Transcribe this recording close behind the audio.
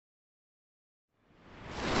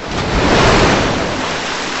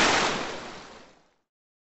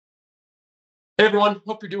Hey everyone,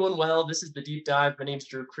 hope you're doing well. This is the Deep Dive. My name's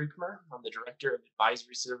Drew Creekmer. I'm the Director of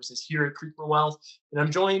Advisory Services here at Creekmer Wealth. And I'm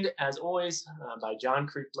joined, as always, by John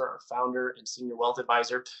Creekmer, our founder and Senior Wealth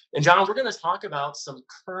Advisor. And John, we're going to talk about some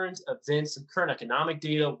current events, some current economic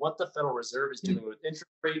data, what the Federal Reserve is doing with interest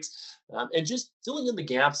rates, and just filling in the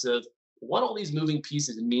gaps of what all these moving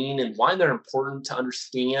pieces mean and why they're important to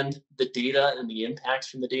understand the data and the impacts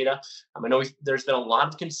from the data. I know there's been a lot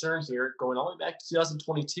of concern here going all the way back to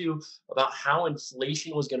 2022 about how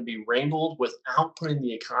inflation was going to be wrangled without putting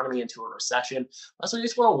the economy into a recession. So I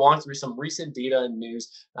just want to walk through some recent data and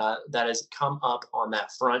news that has come up on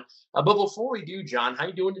that front. But before we do, John, how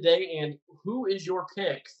you doing today? And who is your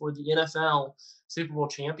pick for the NFL Super Bowl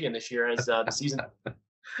champion this year as the season?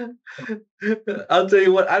 I'll tell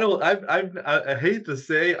you what, I don't, I hate to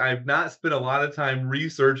say, I've not spent a lot of time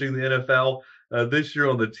researching the NFL this year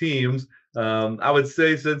on the teams. I would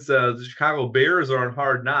say since the Chicago Bears are on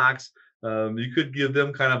Hard Knocks, you could give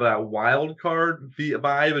them kind of that wild card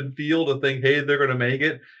vibe and feel to think, hey, they're going to make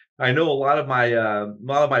it. I know a lot of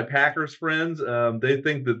my Packers friends, they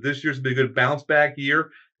think that this year's be a good bounce back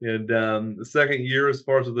year, and the second year as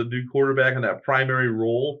far as the new quarterback in that primary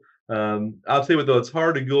role. I'll tell you what, though, it's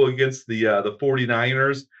hard to go against the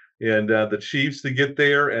 49ers and the Chiefs to get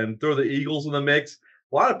there and throw the Eagles in the mix.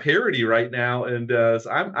 A lot of parity right now, and so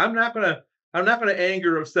I'm not gonna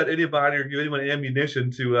anger or upset anybody or give anyone ammunition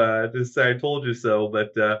to say I told you so.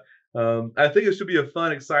 But I think it should be a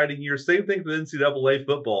fun, exciting year. Same thing for NCAA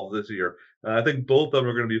football this year. I think both of them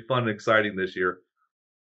are going to be fun and exciting this year.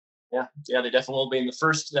 Yeah, they definitely will be in the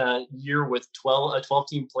first year with 12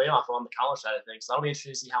 team playoff on the college side of things. So that'll be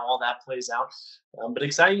interesting to see how all that plays out. But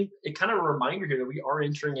exciting, it kind of a reminder here that we are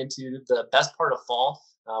entering into the best part of fall,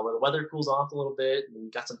 where the weather cools off a little bit and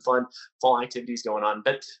we've got some fun fall activities going on.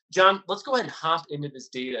 But John, let's go ahead and hop into this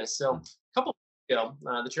data. So a couple weeks ago,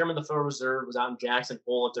 the chairman of the Federal Reserve was out in Jackson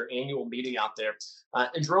Hole at their annual meeting out there,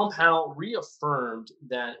 and Jerome Powell reaffirmed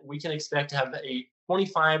that we can expect to have a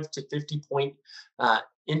 25 to 50 point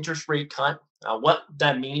interest rate cut. What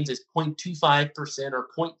that means is 0.25% or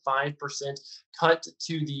 0.5% cut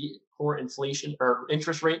to the core inflation or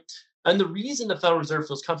interest rate. And the reason the Federal Reserve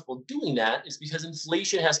feels comfortable doing that is because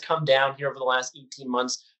inflation has come down here over the last 18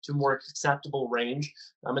 months to a more acceptable range.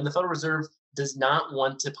 And the Federal Reserve does not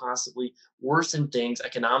want to possibly worsen things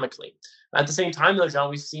economically. At the same time, though,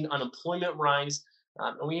 John, we've seen unemployment rise.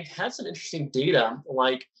 And we've had some interesting data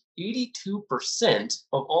like 82%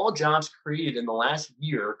 of all jobs created in the last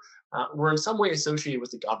year were in some way associated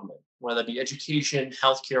with the government, whether it be education,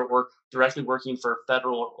 healthcare, or directly working for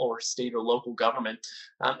federal or state or local government.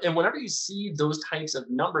 And whenever you see those types of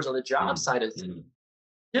numbers on the job side of things,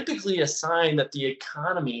 typically a sign that the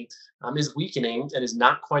economy is weakening and is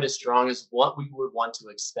not quite as strong as what we would want to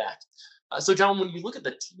expect. So, John, when you look at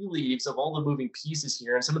the tea leaves of all the moving pieces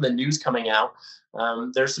here and some of the news coming out,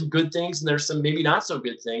 there's some good things and there's some maybe not so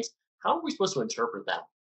good things. How are we supposed to interpret that?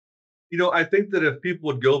 I think that if people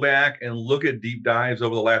would go back and look at deep dives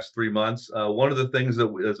over the last 3 months, one of the things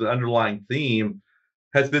that is an underlying theme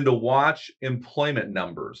has been to watch employment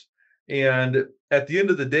numbers. And at the end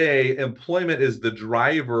of the day, employment is the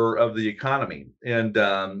driver of the economy. And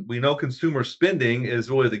we know consumer spending is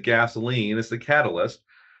really the gasoline, it's the catalyst.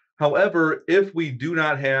 However, if we do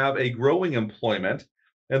not have a growing employment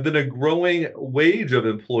and then a growing wage of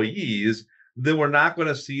employees, then we're not going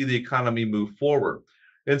to see the economy move forward.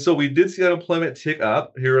 And so we did see unemployment tick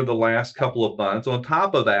up here in the last couple of months. On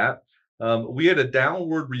top of that, we had a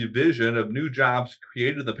downward revision of new jobs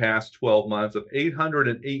created in the past 12 months of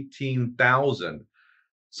 818,000.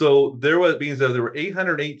 So means that there were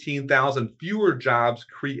 818,000 fewer jobs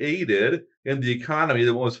created in the economy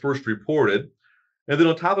than what was first reported. And then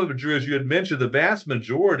on top of it, Drew, as you had mentioned, the vast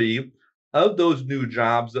majority of those new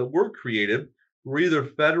jobs that were created were either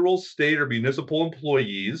federal, state, or municipal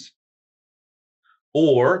employees,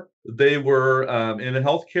 or they were in the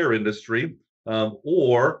healthcare industry,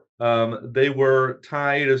 or they were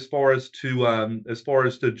tied as far as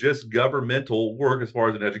to just governmental work, as far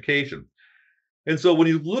as in education. And so when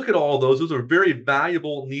you look at all those are very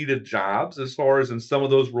valuable, needed jobs as far as in some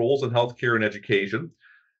of those roles in healthcare and education.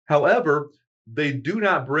 However, they do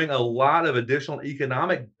not bring a lot of additional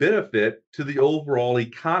economic benefit to the overall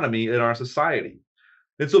economy in our society.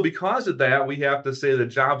 And so, because of that, we have to say the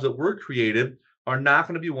jobs that were created are not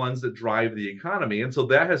going to be ones that drive the economy. And so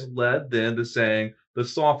that has led then to saying the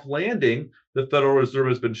soft landing the Federal Reserve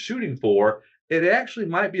has been shooting for, it actually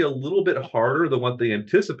might be a little bit harder than what they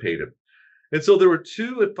anticipated. And so there were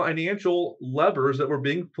two financial levers that were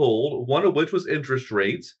being pulled, one of which was interest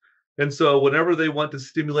rates. And so whenever they want to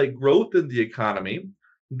stimulate growth in the economy,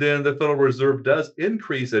 then the Federal Reserve does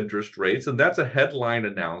increase interest rates, and that's a headline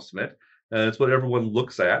announcement. And it's what everyone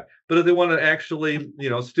looks at. But if they want to actually,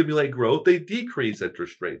 stimulate growth, they decrease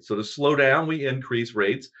interest rates. So to slow down, we increase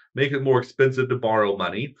rates, make it more expensive to borrow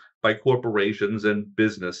money by corporations and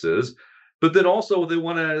businesses. But then also they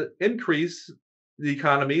want to increase the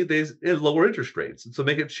economy, they lower interest rates, and so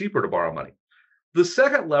make it cheaper to borrow money. The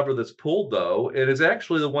second lever that's pulled, though, and is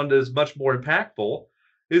actually the one that is much more impactful,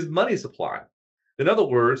 is money supply. In other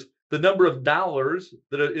words, the number of dollars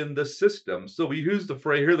that are in the system. So we use the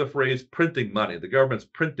phrase printing money. The government's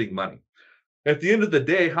printing money. At the end of the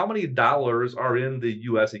day, how many dollars are in the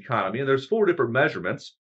US economy? And there's 4 different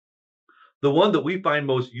measurements. The one that we find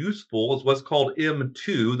most useful is what's called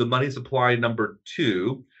M2, the money supply number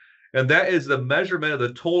 2. And that is the measurement of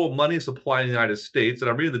the total money supply in the United States. And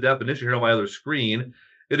I'm reading the definition here on my other screen.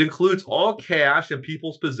 It includes all cash in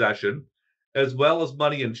people's possession, as well as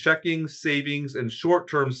money in checking, savings, and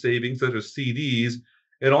short-term savings, such as CDs,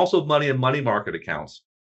 and also money in money market accounts.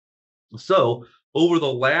 So over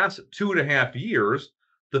the last 2.5 years,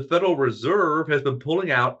 the Federal Reserve has been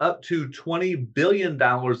pulling out up to $20 billion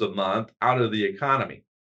a month out of the economy.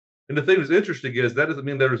 And the thing that's interesting is that doesn't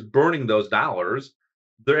mean they're just burning those dollars.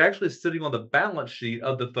 They're actually sitting on the balance sheet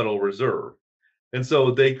of the Federal Reserve. And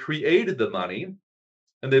so they created the money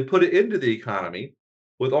and they put it into the economy.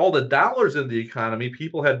 With all the dollars in the economy,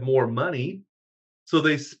 people had more money. So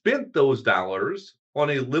they spent those dollars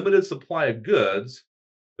on a limited supply of goods.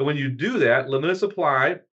 And when you do that, limited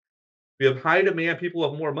supply, we have high demand, people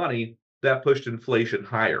have more money, that pushed inflation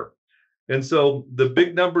higher. And so the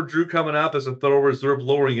big number, Drew, coming up is the Federal Reserve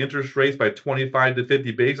lowering interest rates by 25 to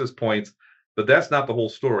 50 basis points. But that's not the whole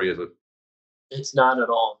story, is it? It's not at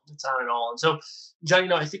all. It's not at all. And so,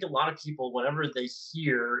 John, I think a lot of people, whenever they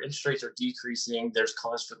hear interest rates are decreasing, there's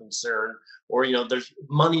cause for concern, or there's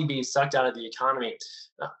money being sucked out of the economy.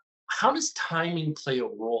 How does timing play a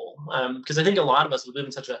role? Because I think a lot of us, we live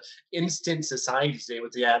in such an instant society today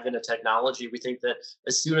with the advent of technology. We think that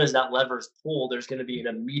as soon as that lever is pulled, there's going to be an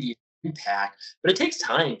immediate impact. But it takes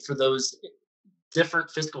time for those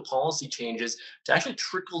different fiscal policy changes to actually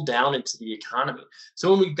trickle down into the economy.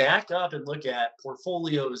 So when we back up and look at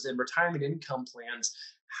portfolios and retirement income plans,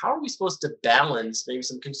 how are we supposed to balance maybe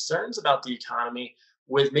some concerns about the economy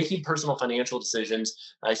with making personal financial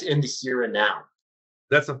decisions in the here and now?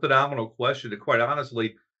 That's a phenomenal question. And quite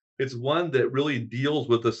honestly, it's one that really deals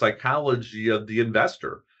with the psychology of the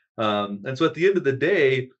investor. And so at the end of the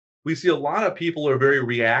day, we see a lot of people are very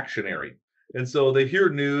reactionary. And so they hear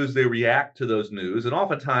news, they react to those news, and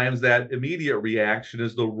oftentimes that immediate reaction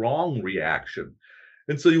is the wrong reaction.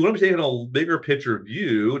 And so you want to be taking a bigger picture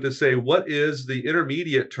view to say, what is the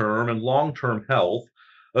intermediate term and long-term health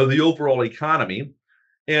of the overall economy?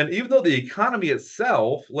 And even though the economy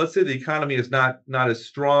itself, let's say the economy is not as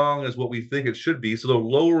strong as what we think it should be, so they're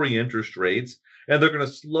lowering interest rates, and they're going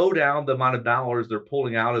to slow down the amount of dollars they're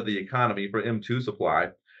pulling out of the economy for M2 supply.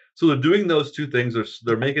 So they're doing those two things.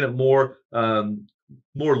 They're making it more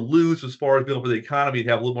loose as far as being able for the economy to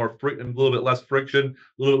have a little bit less friction,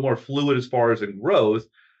 a little bit more fluid as far as in growth.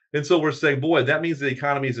 And so we're saying, boy, that means the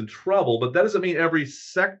economy is in trouble, but that doesn't mean every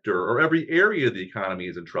sector or every area of the economy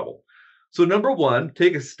is in trouble. So number one,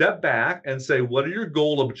 take a step back and say, what are your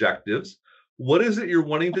goal objectives? What is it you're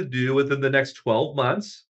wanting to do within the next 12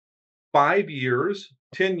 months, 5 years,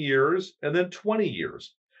 10 years, and then 20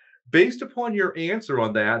 years? Based upon your answer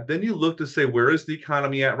on that, then you look to say, where is the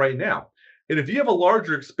economy at right now? And if you have a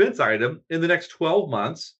larger expense item in the next 12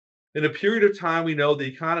 months, in a period of time, we know the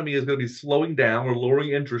economy is going to be slowing down or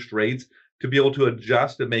lowering interest rates to be able to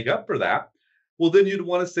adjust and make up for that. Well, then you'd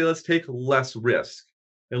want to say, let's take less risk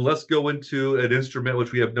and let's go into an instrument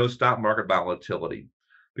which we have no stock market volatility,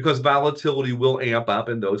 because volatility will amp up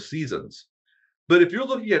in those seasons. But if you're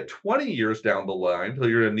looking at 20 years down the line, until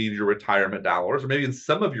you're going to need your retirement dollars, or maybe in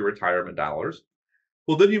some of your retirement dollars,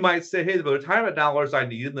 well, then you might say, hey, the retirement dollars I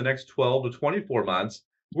need in the next 12 to 24 months,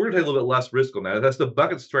 we're going to take a little bit less risk on that. That's the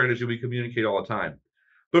bucket strategy we communicate all the time.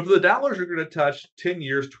 But for the dollars you're going to touch 10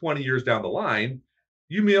 years, 20 years down the line,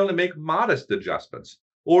 you may only make modest adjustments.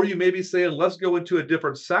 Or you may be saying, let's go into a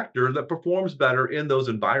different sector that performs better in those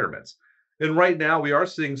environments. And right now, we are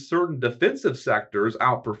seeing certain defensive sectors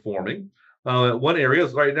outperforming. One area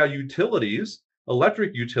is right now utilities,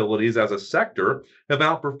 electric utilities as a sector have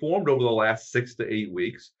outperformed over the last 6 to 8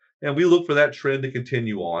 weeks. And we look for that trend to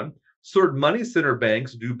continue on. Certain money center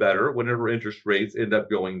banks do better whenever interest rates end up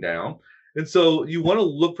going down. And so you want to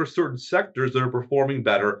look for certain sectors that are performing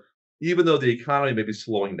better, even though the economy may be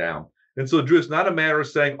slowing down. And so, Drew, it's not a matter of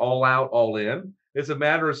saying all out, all in. It's a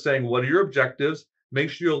matter of saying, what are your objectives? Make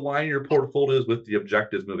sure you align your portfolios with the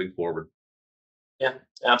objectives moving forward. Yeah,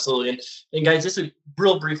 absolutely. And guys, just a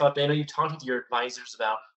real brief update. I know you talked with your advisors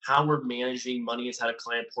about how we're managing money inside of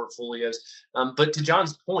client portfolios. But to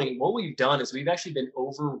John's point, what we've done is we've actually been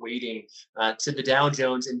overweighting to the Dow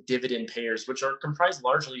Jones and dividend payers, which are comprised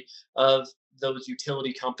largely of those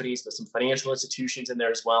utility companies, but some financial institutions in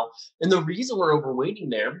there as well. And the reason we're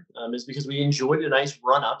overweighting there is because we enjoyed a nice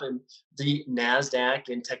run up in the Nasdaq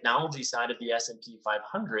and technology side of the S&P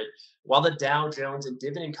 500, while the Dow Jones and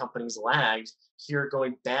dividend companies lagged here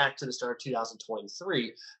going back to the start of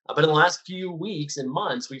 2023. But in the last few weeks and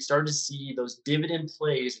months, we've started to see those dividend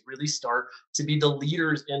plays really start to be the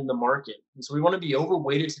leaders in the market. And so we want to be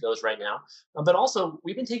overweighted to those right now. But also,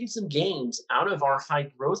 we've been taking some gains out of our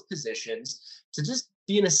high growth positions to just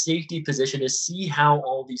be in a safety position to see how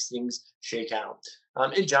all these things shake out.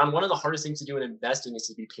 And John, one of the hardest things to do in investing is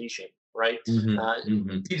to be patient, right? Hmm. Uh,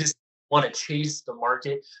 Hmm. you just want to chase the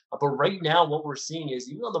market. But right now, what we're seeing is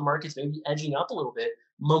even though the market's maybe edging up a little bit,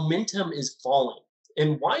 momentum is falling.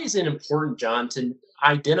 And why is it important, John, to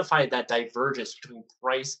identify that divergence between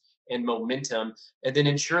price and momentum and then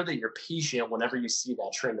ensure that you're patient whenever you see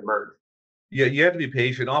that trend emerge? Yeah, you have to be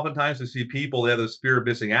patient. Oftentimes, we see people they have the fear of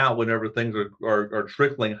missing out whenever things are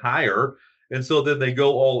trickling higher, and so then they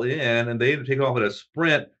go all in and they take off at a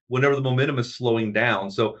sprint whenever the momentum is slowing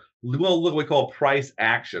down. So we want to look at what we call price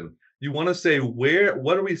action. You want to say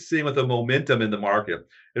what are we seeing with the momentum in the market?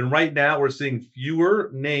 And right now, we're seeing fewer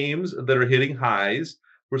names that are hitting highs.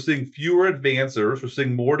 We're seeing fewer advancers. We're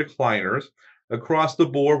seeing more decliners across the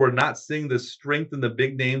board. We're not seeing the strength in the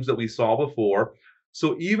big names that we saw before.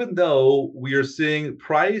 So even though we are seeing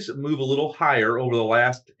price move a little higher over the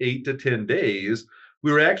last 8 to 10 days,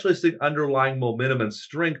 we were actually seeing underlying momentum and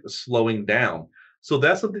strength slowing down. So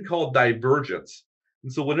that's something called divergence.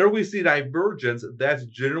 And so whenever we see divergence, that's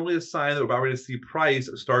generally a sign that we're about ready to see price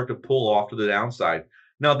start to pull off to the downside.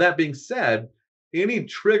 Now, that being said, any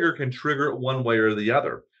trigger can trigger it one way or the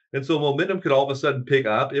other. And so momentum could all of a sudden pick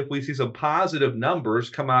up if we see some positive numbers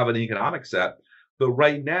come out of an economic set. But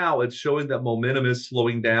right now, it's showing that momentum is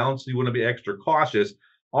slowing down. So you want to be extra cautious.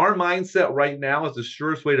 Our mindset right now is the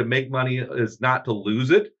surest way to make money is not to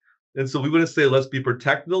lose it. And so we want to say, let's be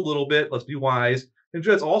protected a little bit. Let's be wise. And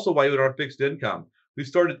that's also why with our fixed income, we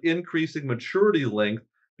started increasing maturity length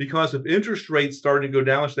because if interest rates started to go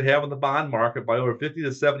down, which they have in the bond market by over 50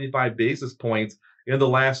 to 75 basis points in the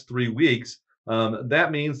last 3 weeks,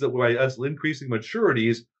 that means that by us increasing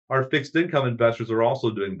maturities, our fixed income investors are also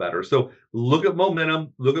doing better. So look at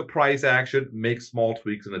momentum, look at price action, make small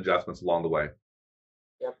tweaks and adjustments along the way.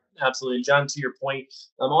 Yep, absolutely. John, to your point,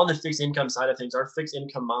 on the fixed income side of things, our fixed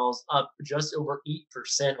income miles up just over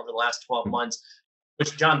 8% over the last 12 months,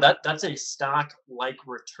 which, John, that's a stock like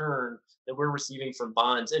return that we're receiving from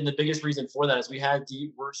bonds. And the biggest reason for that is we had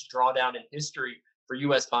the worst drawdown in history for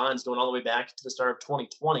US bonds going all the way back to the start of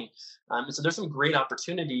 2020. And so there's some great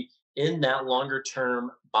opportunity in that longer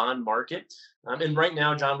term bond market. And right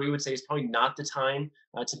now, John, we would say it's probably not the time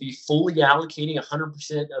to be fully allocating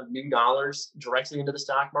 100% of new dollars directly into the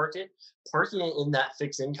stock market. Parking it in that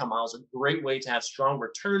fixed income mile is a great way to have strong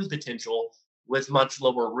return potential with much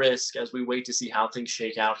lower risk as we wait to see how things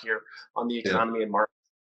shake out here on the Yeah. economy and market.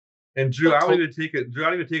 And Drew, So, I would even take it. Drew,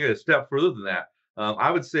 I'd even take it a step further than that.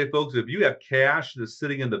 I would say, folks, if you have cash that's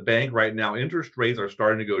sitting in the bank right now, interest rates are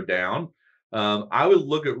starting to go down. I would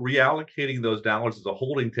look at reallocating those dollars as a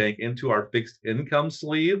holding tank into our fixed income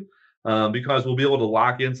sleeve because we'll be able to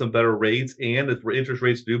lock in some better rates. And if interest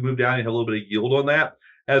rates do move down, you have a little bit of yield on that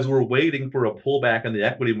as we're waiting for a pullback in the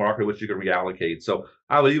equity market, which you can reallocate. So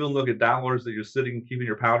I would even look at dollars that you're sitting, keeping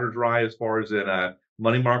your powder dry as far as in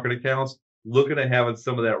money market accounts, looking at having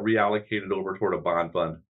some of that reallocated over toward a bond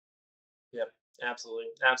fund. yep, absolutely,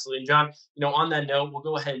 absolutely. And John, on that note, we'll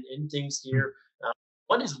go ahead and end things here. Uh,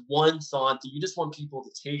 what is one thought that you just want people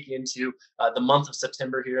to take into the month of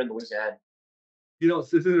September here and the week ahead?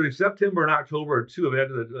 Since either September and October are two of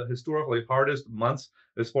the historically hardest months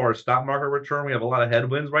as far as stock market return. We have a lot of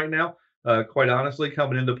headwinds right now, quite honestly,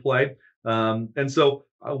 coming into play. And so,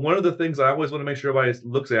 one of the things I always want to make sure everybody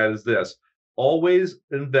looks at is this: always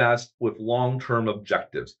invest with long-term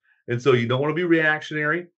objectives. And so, you don't want to be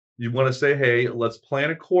reactionary. You want to say, "Hey, let's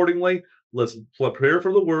plan accordingly. Let's prepare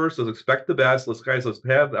for the worst. Let's expect the best. Let's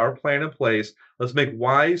have our plan in place. Let's make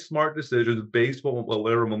wise, smart decisions based on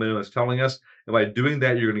whatever momentum is telling us." And by doing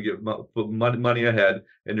that, you're going to get money ahead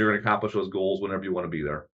and you're going to accomplish those goals whenever you want to be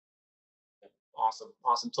there. Awesome,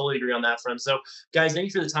 awesome. Totally agree on that front. So, guys, thank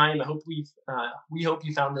you for the time. I hope we hope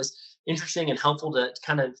you found this interesting and helpful to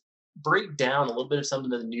kind of break down a little bit of some of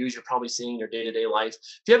the news you're probably seeing in your day-to-day life.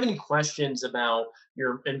 If you have any questions about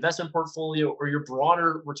your investment portfolio or your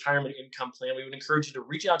broader retirement income plan, we would encourage you to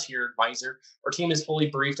reach out to your advisor. Our team is fully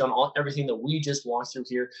briefed on everything that we just walked through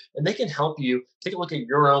here, and they can help you take a look at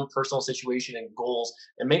your own personal situation and goals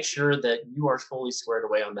and make sure that you are fully squared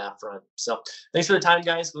away on that front. So thanks for the time,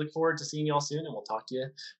 guys. We look forward to seeing you all soon, and we'll talk to you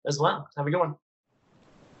as well. Have a good one.